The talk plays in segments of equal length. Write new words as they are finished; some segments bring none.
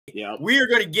Yeah. We are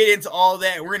going to get into all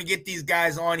that. We're going to get these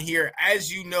guys on here.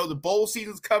 As you know, the bowl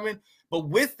season's coming. But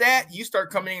with that, you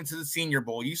start coming into the Senior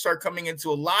Bowl. You start coming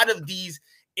into a lot of these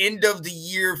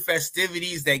end-of-the-year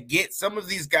festivities that get some of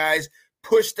these guys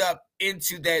pushed up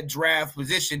into that draft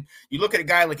position. You look at a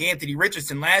guy like Anthony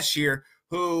Richardson last year,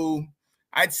 who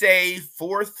I'd say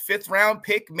 4th, 5th round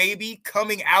pick maybe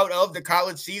coming out of the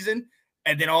college season,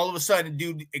 and then all of a sudden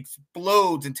dude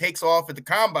explodes and takes off at the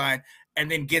combine and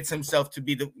then gets himself to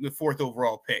be the 4th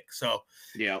overall pick. So,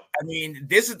 yeah, I mean,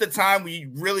 this is the time we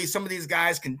really, some of these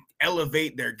guys can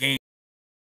elevate their game.